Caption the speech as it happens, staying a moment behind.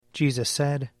Jesus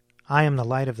said, "I am the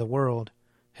light of the world.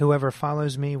 Whoever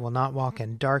follows me will not walk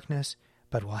in darkness,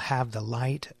 but will have the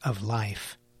light of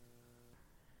life."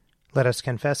 Let us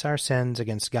confess our sins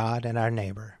against God and our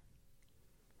neighbor.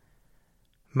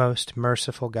 Most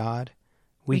merciful God,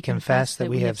 we confess that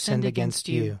we have sinned against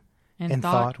you in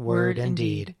thought, word, and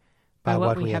deed, by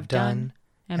what we have done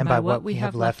and by what we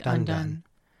have left undone.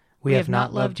 We have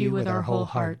not loved you with our whole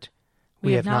heart.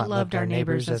 We have not loved our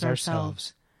neighbors as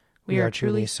ourselves. We are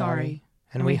truly sorry,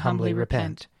 and we humbly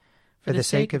repent. For the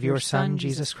sake of your Son,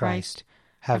 Jesus Christ,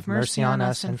 have mercy on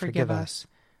us and forgive us,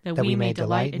 that we may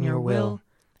delight in your will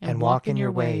and walk in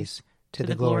your ways, to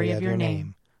the glory of your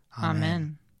name.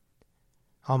 Amen.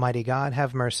 Almighty God,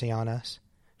 have mercy on us.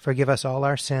 Forgive us all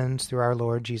our sins through our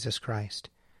Lord Jesus Christ.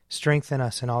 Strengthen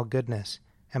us in all goodness,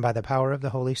 and by the power of the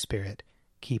Holy Spirit,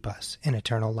 keep us in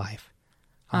eternal life.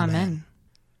 Amen.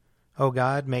 O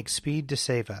God, make speed to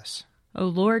save us. O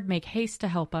Lord, make haste to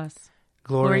help us.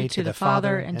 Glory to the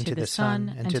Father, and to the Son,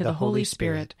 and to the Holy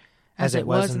Spirit, as it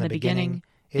was in the beginning,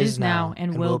 is now,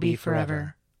 and will be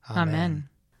forever. Amen.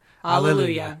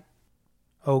 Alleluia.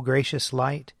 O gracious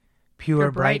light,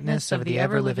 pure brightness of the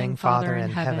ever-living Father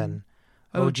in heaven,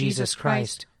 O Jesus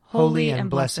Christ, holy and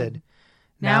blessed,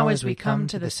 now as we come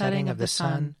to the setting of the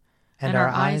sun, and our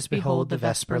eyes behold the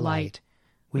vesper light,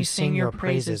 we sing your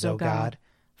praises, O God,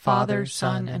 Father,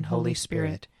 Son, and Holy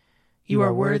Spirit. You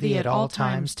are worthy at all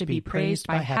times to be praised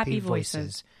by happy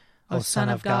voices, O Son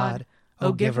of God,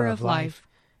 O Giver of life,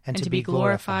 and to be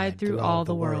glorified through all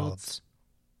the worlds.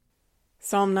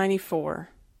 Psalm 94.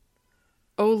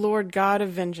 O Lord God of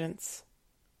vengeance,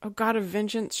 O God of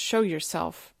vengeance, show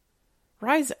yourself.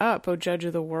 Rise up, O Judge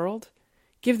of the world.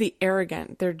 Give the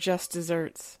arrogant their just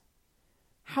deserts.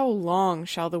 How long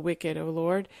shall the wicked, O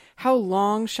Lord, how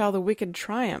long shall the wicked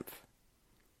triumph?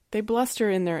 They bluster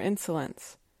in their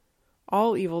insolence.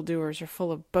 All evildoers are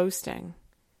full of boasting.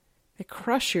 They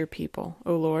crush your people,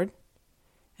 O Lord,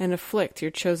 and afflict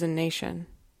your chosen nation.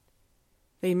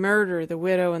 They murder the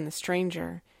widow and the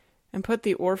stranger, and put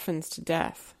the orphans to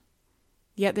death.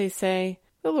 Yet they say,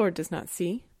 "The Lord does not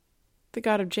see. The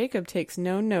God of Jacob takes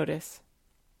no notice."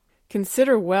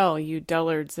 Consider well, you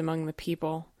dullards among the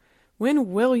people.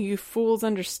 When will you fools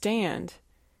understand?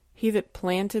 He that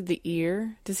planted the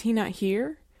ear, does he not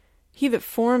hear? He that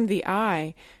formed the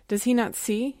eye, does he not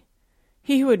see?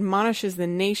 He who admonishes the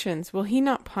nations, will he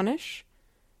not punish?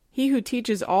 He who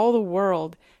teaches all the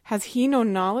world, has he no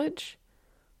knowledge?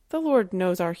 The Lord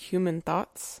knows our human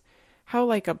thoughts, how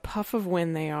like a puff of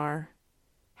wind they are.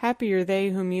 Happy are they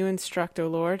whom you instruct, O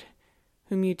Lord,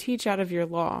 whom you teach out of your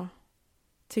law,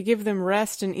 to give them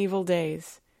rest in evil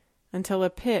days, until a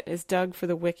pit is dug for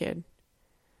the wicked.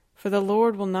 For the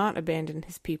Lord will not abandon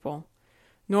his people,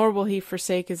 nor will he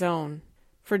forsake his own,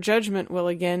 for judgment will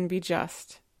again be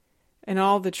just, and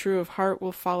all the true of heart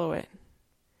will follow it.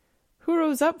 Who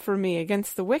rose up for me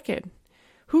against the wicked?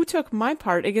 Who took my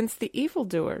part against the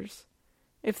evildoers?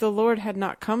 If the Lord had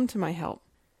not come to my help,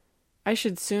 I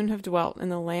should soon have dwelt in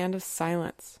the land of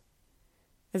silence.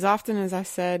 As often as I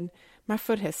said, my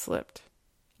foot has slipped,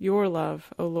 your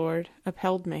love, O Lord,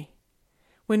 upheld me.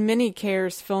 When many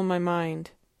cares fill my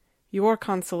mind, your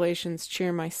consolations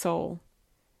cheer my soul.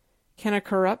 Can a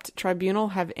corrupt tribunal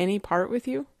have any part with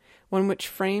you, one which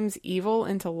frames evil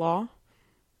into law?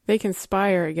 They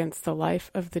conspire against the life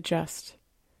of the just,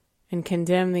 and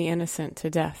condemn the innocent to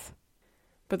death.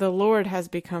 But the Lord has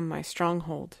become my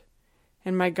stronghold,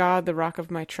 and my God the rock of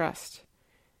my trust.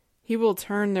 He will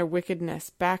turn their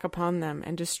wickedness back upon them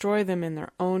and destroy them in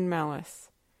their own malice.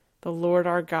 The Lord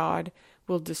our God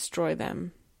will destroy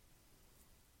them.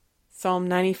 Psalm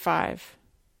 95.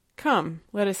 Come,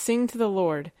 let us sing to the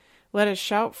Lord. Let us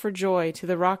shout for joy to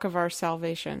the rock of our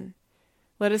salvation.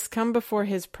 Let us come before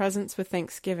his presence with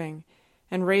thanksgiving,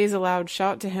 and raise a loud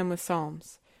shout to him with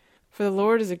psalms. For the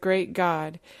Lord is a great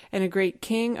God, and a great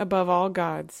King above all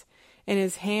gods. In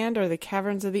his hand are the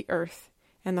caverns of the earth,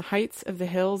 and the heights of the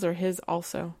hills are his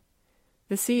also.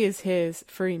 The sea is his,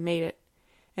 for he made it,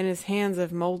 and his hands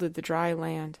have molded the dry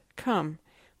land. Come,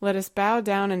 let us bow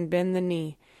down and bend the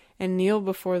knee, and kneel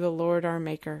before the Lord our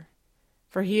Maker.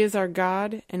 For he is our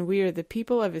God, and we are the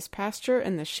people of his pasture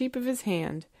and the sheep of his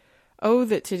hand. Oh,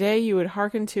 that today you would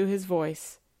hearken to his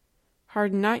voice.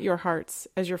 Harden not your hearts,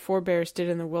 as your forebears did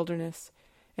in the wilderness,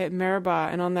 at Meribah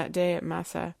and on that day at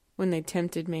Massah, when they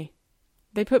tempted me.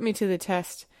 They put me to the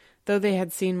test, though they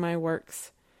had seen my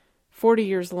works. 40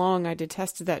 years long I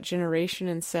detested that generation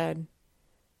and said,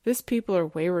 This people are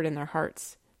wayward in their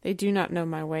hearts. They do not know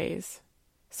my ways.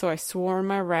 So I swore in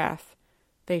my wrath,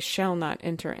 they shall not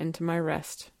enter into my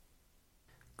rest.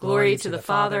 Glory to the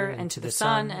Father, and to the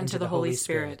Son, and to the Holy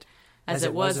Spirit, as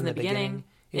it was in the beginning,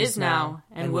 is now,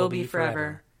 and will be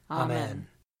forever. Amen.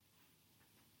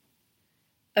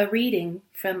 A reading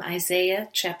from Isaiah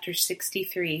chapter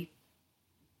 63.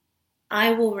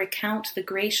 I will recount the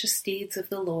gracious deeds of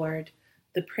the Lord,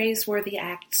 the praiseworthy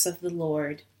acts of the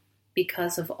Lord,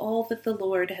 because of all that the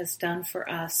Lord has done for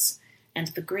us, and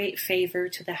the great favor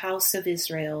to the house of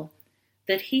Israel,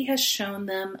 that he has shown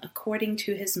them according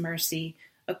to his mercy,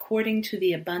 according to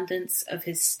the abundance of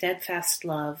his steadfast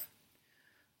love.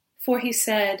 For he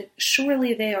said,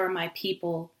 surely they are my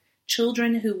people,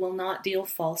 children who will not deal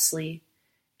falsely,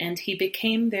 and he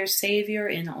became their Savior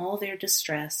in all their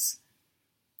distress.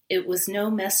 It was no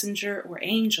messenger or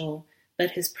angel,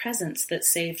 but his presence that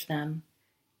saved them.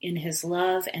 In his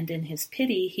love and in his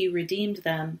pity he redeemed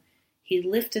them. He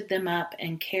lifted them up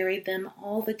and carried them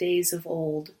all the days of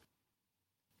old.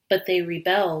 But they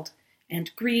rebelled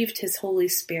and grieved his Holy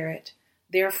Spirit.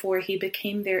 Therefore he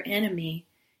became their enemy.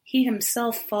 He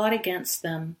himself fought against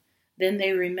them. Then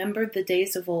they remembered the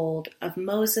days of old, of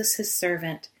Moses his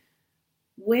servant.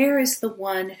 Where is the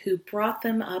one who brought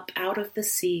them up out of the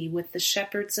sea with the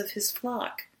shepherds of his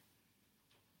flock?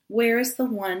 Where is the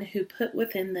one who put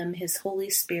within them his Holy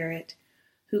Spirit,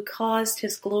 who caused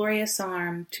his glorious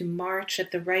arm to march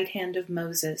at the right hand of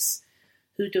Moses,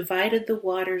 who divided the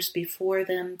waters before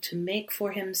them to make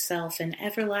for himself an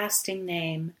everlasting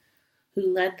name, who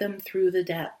led them through the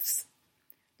depths?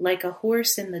 Like a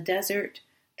horse in the desert,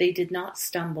 they did not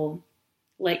stumble.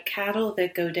 Like cattle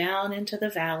that go down into the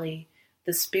valley,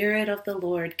 the Spirit of the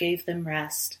Lord gave them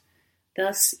rest.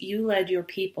 Thus you led your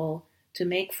people to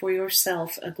make for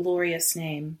yourself a glorious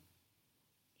name.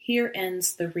 Here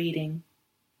ends the reading.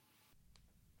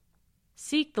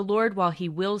 Seek the Lord while he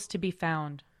wills to be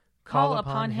found. Call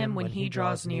upon him when he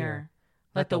draws near.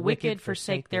 Let the wicked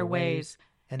forsake their ways,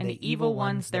 and the evil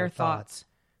ones their thoughts.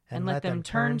 And let them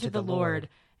turn to the Lord,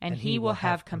 and he will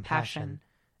have compassion,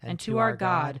 and to our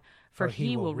God, for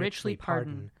he will richly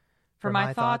pardon. For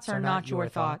my thoughts are not your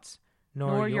thoughts,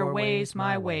 nor your ways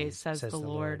my ways, says the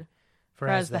Lord. For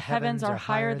as the heavens are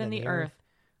higher than the earth,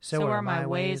 so are my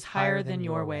ways higher than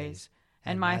your ways,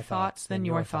 and my thoughts than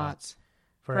your thoughts.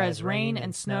 For as rain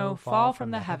and snow fall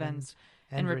from the heavens,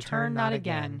 and return not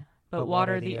again, but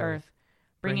water the earth,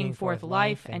 bringing forth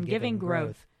life and giving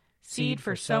growth, seed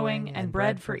for sowing and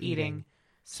bread for eating,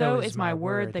 so is my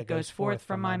word that goes forth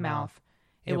from my mouth.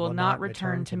 It will not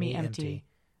return to me empty,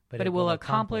 but it will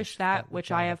accomplish that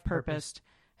which I have purposed,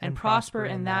 and prosper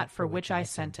in that for which I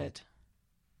sent it.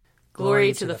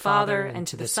 Glory to the Father, and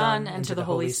to the Son, and to the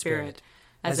Holy Spirit,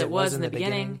 as it was in the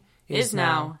beginning, is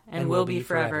now, and will be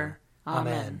forever.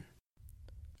 Amen.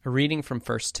 A reading from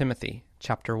 1 Timothy,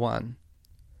 chapter 1.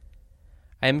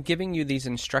 I am giving you these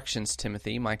instructions,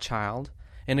 Timothy, my child,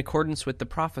 in accordance with the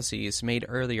prophecies made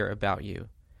earlier about you,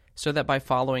 so that by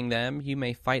following them you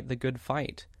may fight the good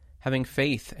fight, having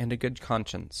faith and a good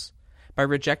conscience. By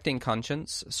rejecting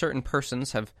conscience, certain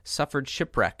persons have suffered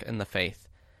shipwreck in the faith.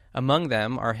 Among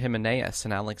them are Hymenaeus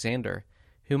and Alexander,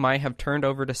 whom I have turned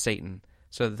over to Satan,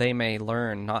 so that they may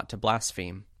learn not to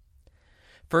blaspheme.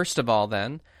 First of all,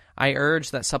 then, I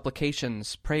urge that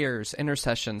supplications, prayers,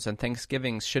 intercessions, and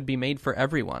thanksgivings should be made for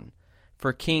everyone,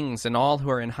 for kings and all who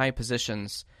are in high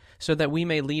positions, so that we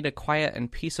may lead a quiet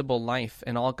and peaceable life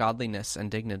in all godliness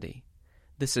and dignity.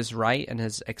 This is right and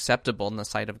is acceptable in the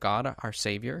sight of God, our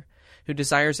Savior, who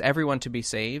desires everyone to be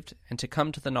saved and to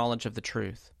come to the knowledge of the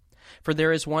truth. For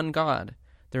there is one God,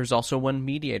 there is also one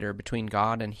mediator between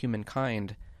God and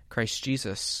humankind, Christ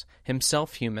Jesus,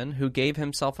 himself human, who gave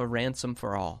himself a ransom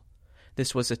for all.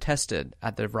 This was attested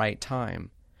at the right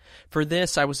time. For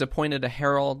this I was appointed a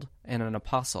herald and an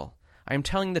apostle. I am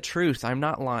telling the truth, I am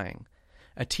not lying,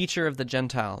 a teacher of the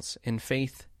Gentiles in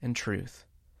faith and truth.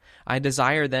 I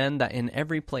desire then that in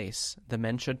every place the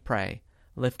men should pray,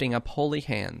 lifting up holy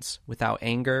hands without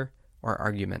anger or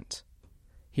argument.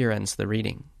 Here ends the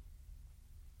reading.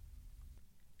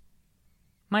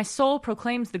 My soul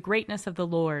proclaims the greatness of the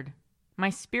Lord. My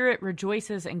spirit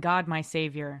rejoices in God my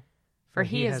Savior. For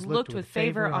he has looked with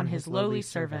favor on his lowly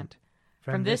servant.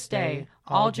 From this day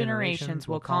all generations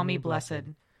will call me blessed.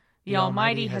 The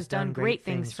Almighty has done great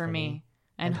things for me,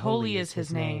 and holy is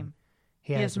his name.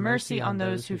 He has mercy on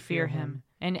those who fear him,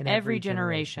 in every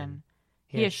generation.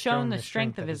 He has shown the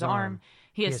strength of his arm.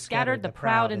 He has scattered the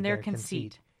proud in their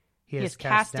conceit. He has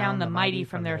cast down the mighty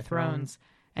from their thrones,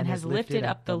 and has lifted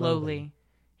up the lowly.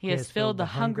 He has filled the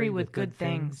hungry with good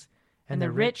things, and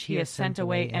the rich he has sent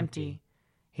away empty.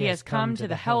 He has come to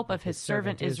the help of his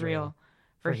servant Israel,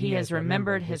 for he has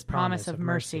remembered his promise of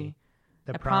mercy,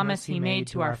 the promise he made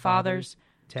to our fathers,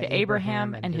 to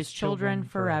Abraham and his children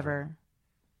forever.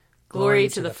 Glory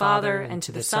to the Father, and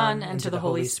to the Son, and to the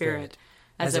Holy Spirit,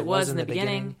 as it was in the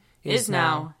beginning, is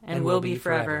now, and will be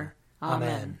forever.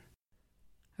 Amen.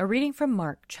 A reading from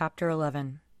Mark chapter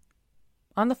 11.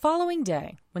 On the following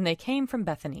day, when they came from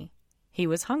Bethany, he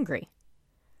was hungry.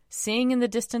 Seeing in the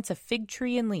distance a fig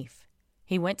tree and leaf,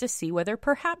 he went to see whether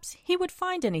perhaps he would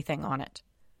find anything on it.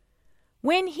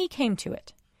 When he came to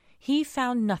it, he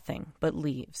found nothing but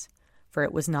leaves, for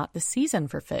it was not the season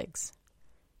for figs.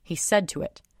 He said to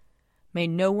it, "May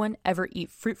no one ever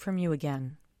eat fruit from you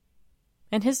again."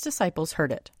 And his disciples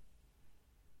heard it.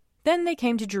 Then they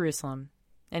came to Jerusalem,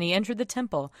 and he entered the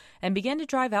temple and began to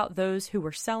drive out those who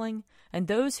were selling and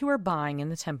those who were buying in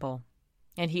the temple.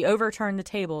 And he overturned the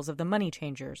tables of the money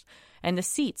changers and the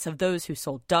seats of those who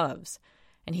sold doves,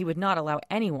 and he would not allow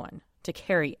anyone to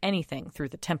carry anything through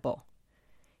the temple.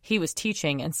 He was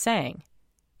teaching and saying,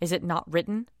 "Is it not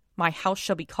written, 'My house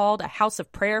shall be called a house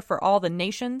of prayer for all the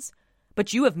nations'?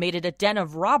 But you have made it a den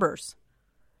of robbers."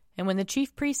 And when the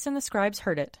chief priests and the scribes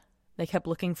heard it, they kept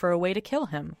looking for a way to kill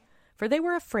him, for they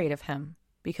were afraid of him,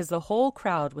 because the whole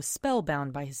crowd was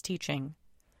spellbound by his teaching.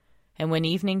 And when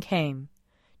evening came,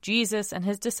 Jesus and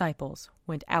his disciples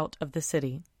went out of the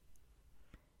city.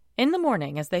 In the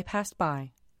morning, as they passed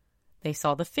by, they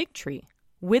saw the fig tree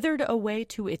withered away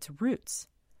to its roots.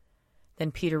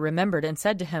 Then Peter remembered and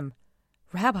said to him,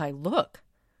 "Rabbi, look,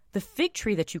 the fig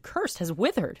tree that you cursed has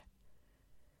withered."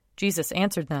 Jesus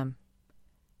answered them,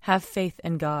 "Have faith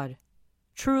in God.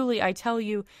 Truly I tell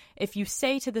you, if you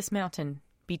say to this mountain,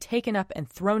 'Be taken up and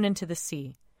thrown into the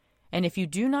sea,' and if you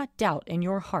do not doubt in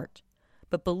your heart,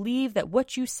 but believe that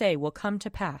what you say will come to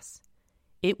pass,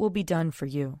 it will be done for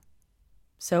you.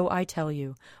 So I tell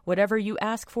you, whatever you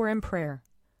ask for in prayer,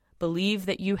 believe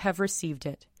that you have received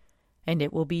it, and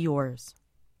it will be yours.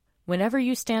 Whenever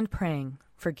you stand praying,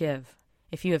 forgive,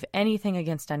 if you have anything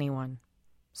against anyone,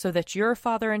 so that your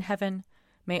Father in heaven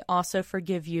may also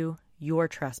forgive you your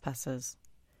trespasses."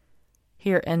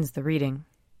 Here ends the reading.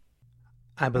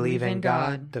 I believe in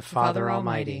God, the Father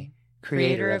Almighty,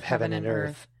 creator of heaven and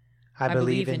earth. I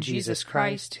believe in Jesus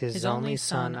Christ, his only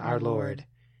Son, our Lord.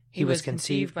 He was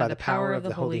conceived by the power of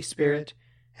the Holy Spirit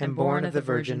and born of the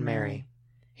Virgin Mary.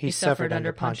 He suffered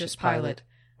under Pontius Pilate,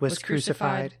 was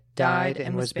crucified, died,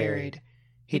 and was buried.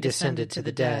 He descended to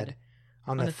the dead.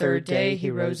 On the third day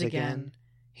he rose again.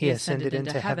 He ascended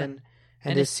into heaven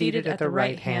and is seated at the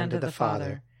right hand of the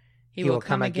Father. He will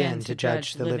come again to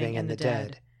judge the living and the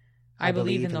dead. I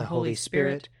believe in the Holy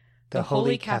Spirit, the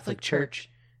Holy Catholic Church,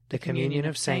 the communion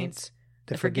of saints,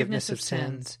 the forgiveness of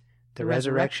sins, the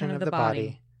resurrection of the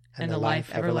body, and the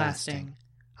life everlasting.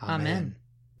 Amen.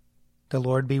 The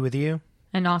Lord be with you.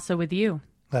 And also with you.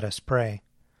 Let us pray.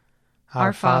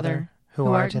 Our Father, who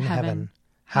art in heaven,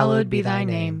 hallowed be thy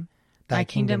name. Thy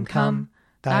kingdom come,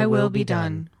 thy will be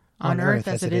done, on earth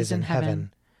as it is in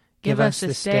heaven. Give us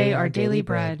this day our daily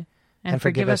bread, and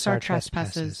forgive us our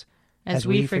trespasses, as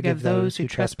we forgive those who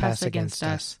trespass against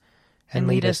us. And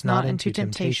lead us not into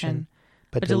temptation,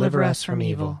 but deliver us from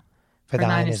evil. For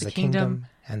thine is the kingdom,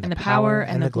 and the power,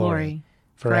 and the glory,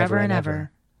 forever and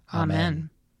ever. Amen.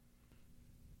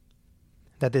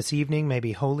 That this evening may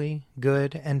be holy,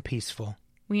 good, and peaceful.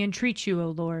 We entreat you, O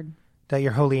Lord. That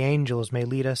your holy angels may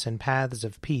lead us in paths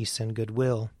of peace and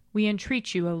goodwill. We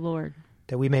entreat you, O Lord.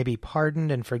 That we may be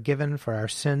pardoned and forgiven for our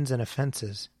sins and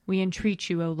offenses. We entreat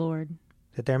you, O Lord.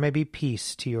 That there may be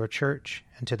peace to your church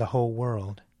and to the whole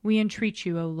world. We entreat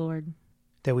you, O Lord.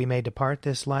 That we may depart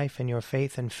this life in your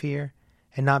faith and fear,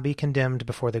 and not be condemned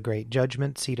before the great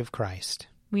judgment seat of Christ.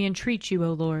 We entreat you,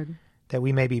 O Lord. That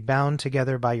we may be bound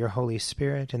together by your Holy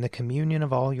Spirit in the communion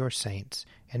of all your saints,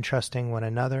 entrusting one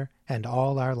another and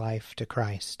all our life to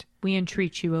Christ. We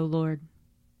entreat you, O Lord.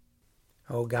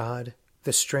 O God,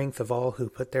 the strength of all who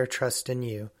put their trust in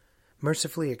you,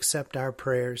 mercifully accept our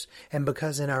prayers, and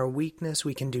because in our weakness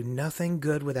we can do nothing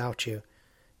good without you,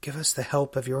 give us the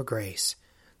help of your grace,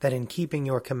 that in keeping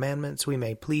your commandments we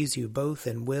may please you both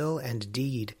in will and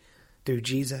deed, through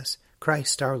Jesus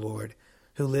Christ our Lord,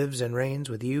 who lives and reigns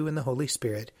with you in the Holy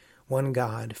Spirit, one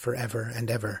God, forever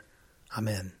and ever.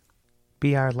 Amen.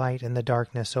 Be our light in the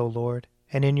darkness, O Lord,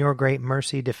 and in your great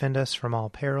mercy defend us from all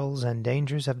perils and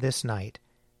dangers of this night,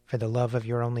 for the love of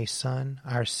your only Son,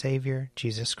 our Savior,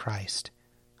 Jesus Christ.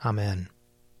 Amen.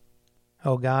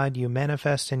 O God, you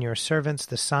manifest in your servants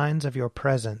the signs of your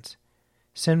presence.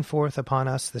 Send forth upon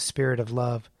us the Spirit of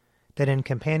love, that in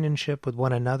companionship with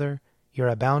one another your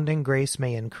abounding grace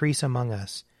may increase among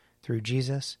us, through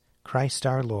Jesus Christ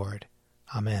our Lord.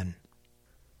 Amen.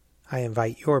 I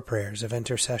invite your prayers of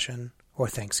intercession or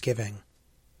thanksgiving.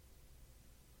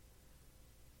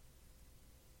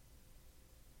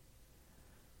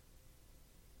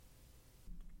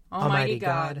 Almighty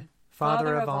God,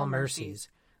 Father of all mercies,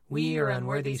 we, your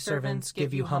unworthy servants,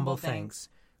 give you humble thanks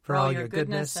for all your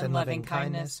goodness and loving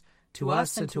kindness to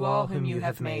us and to all whom you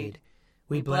have made.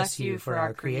 We bless you for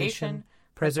our creation,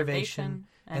 preservation,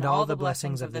 and all the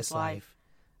blessings of this life,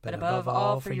 but above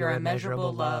all for your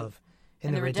immeasurable love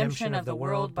in the redemption of the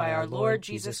world by our Lord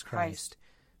Jesus Christ,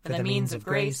 for the means of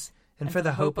grace and for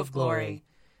the hope of glory.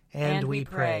 And we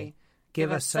pray,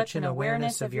 give us such an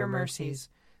awareness of your mercies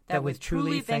that with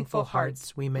truly thankful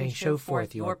hearts we may show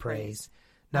forth your praise,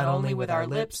 not only with our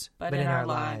lips, but in our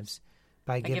lives,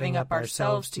 by giving up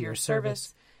ourselves to your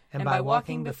service, and by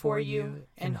walking before you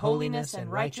in holiness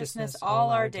and righteousness all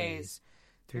our days,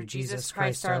 through Jesus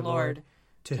Christ our Lord,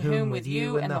 to whom with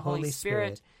you and the Holy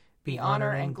Spirit be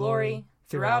honor and glory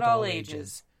throughout all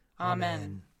ages.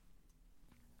 Amen.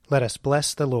 Let us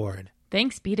bless the Lord.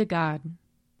 Thanks be to God.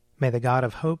 May the God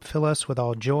of hope fill us with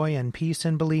all joy and peace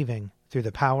in believing, through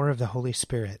the power of the Holy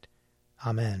Spirit.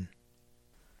 Amen.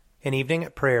 An Evening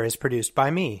at Prayer is produced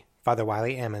by me, Father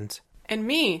Wiley Ammons. And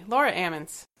me, Laura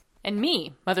Ammons. And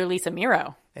me, Mother Lisa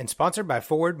Miro. And sponsored by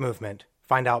Forward Movement.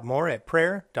 Find out more at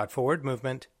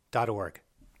prayer.forwardmovement.org.